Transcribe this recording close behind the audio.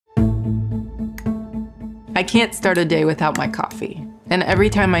I can't start a day without my coffee. And every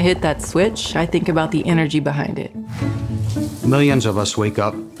time I hit that switch, I think about the energy behind it. Millions of us wake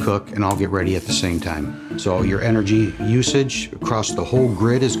up, cook, and all get ready at the same time. So your energy usage across the whole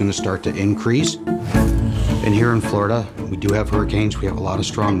grid is going to start to increase. And here in Florida, we do have hurricanes, we have a lot of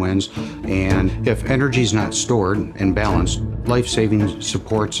strong winds, and if energy is not stored and balanced, life-saving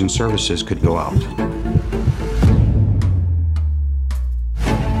supports and services could go out.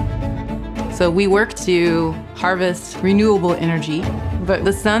 So we work to harvest renewable energy, but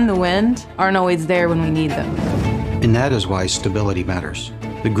the sun, the wind aren't always there when we need them. And that is why stability matters.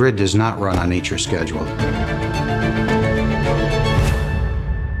 The grid does not run on nature's schedule.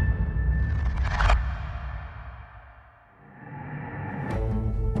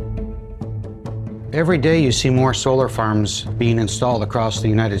 Every day you see more solar farms being installed across the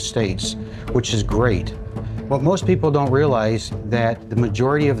United States, which is great. What most people don't realize that the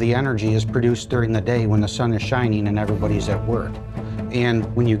majority of the energy is produced during the day when the sun is shining and everybody's at work. And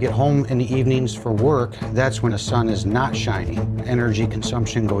when you get home in the evenings for work, that's when the sun is not shining. Energy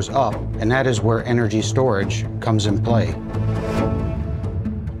consumption goes up, and that is where energy storage comes in play.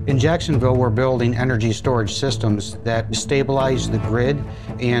 In Jacksonville, we're building energy storage systems that stabilize the grid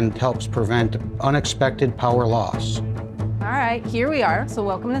and helps prevent unexpected power loss. All right, here we are. So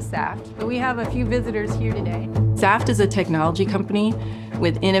welcome to Saft. But we have a few visitors here today. Saft is a technology company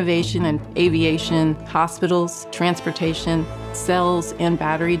with innovation in aviation, hospitals, transportation, cells, and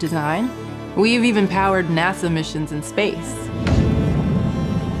battery design. We've even powered NASA missions in space.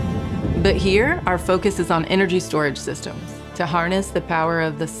 But here, our focus is on energy storage systems to harness the power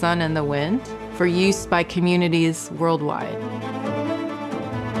of the sun and the wind for use by communities worldwide.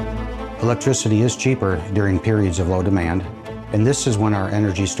 Electricity is cheaper during periods of low demand, and this is when our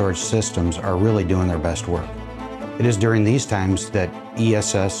energy storage systems are really doing their best work. It is during these times that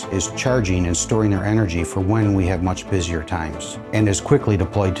ESS is charging and storing their energy for when we have much busier times, and is quickly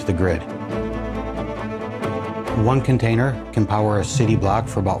deployed to the grid. One container can power a city block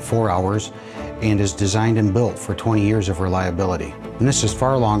for about 4 hours and is designed and built for 20 years of reliability. And this is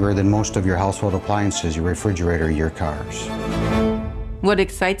far longer than most of your household appliances, your refrigerator, your cars. What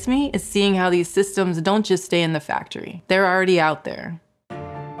excites me is seeing how these systems don't just stay in the factory. They're already out there.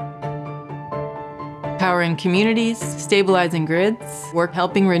 Powering communities, stabilizing grids, we're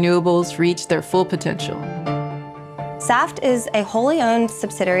helping renewables reach their full potential. Saft is a wholly owned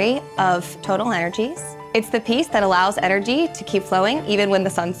subsidiary of TotalEnergies. It's the piece that allows energy to keep flowing even when the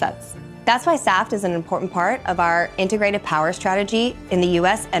sun sets. That's why Saft is an important part of our integrated power strategy in the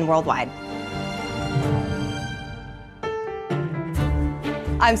US and worldwide.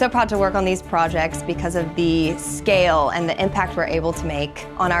 I'm so proud to work on these projects because of the scale and the impact we're able to make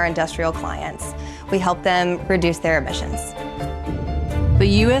on our industrial clients. We help them reduce their emissions. The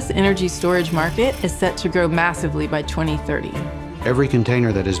US energy storage market is set to grow massively by 2030. Every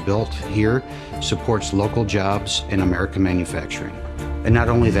container that is built here supports local jobs in American manufacturing. And not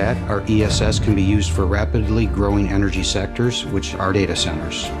only that, our ESS can be used for rapidly growing energy sectors, which are data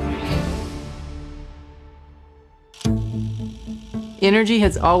centers. Energy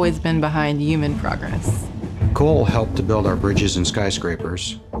has always been behind human progress. Coal helped to build our bridges and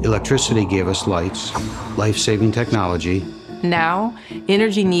skyscrapers. Electricity gave us lights, life-saving technology. Now,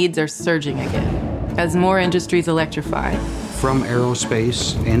 energy needs are surging again as more industries electrify. From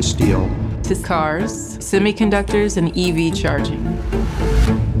aerospace and steel to cars, semiconductors, and EV charging.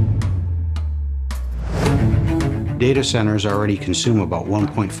 Data centers already consume about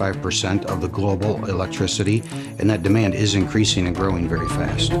 1.5% of the global electricity, and that demand is increasing and growing very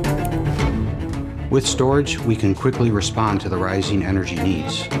fast. With storage, we can quickly respond to the rising energy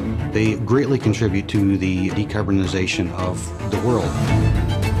needs. They greatly contribute to the decarbonization of the world.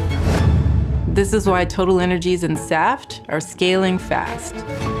 This is why TotalEnergies and Saft are scaling fast.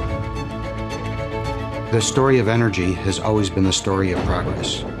 The story of energy has always been the story of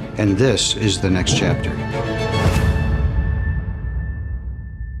progress, and this is the next chapter.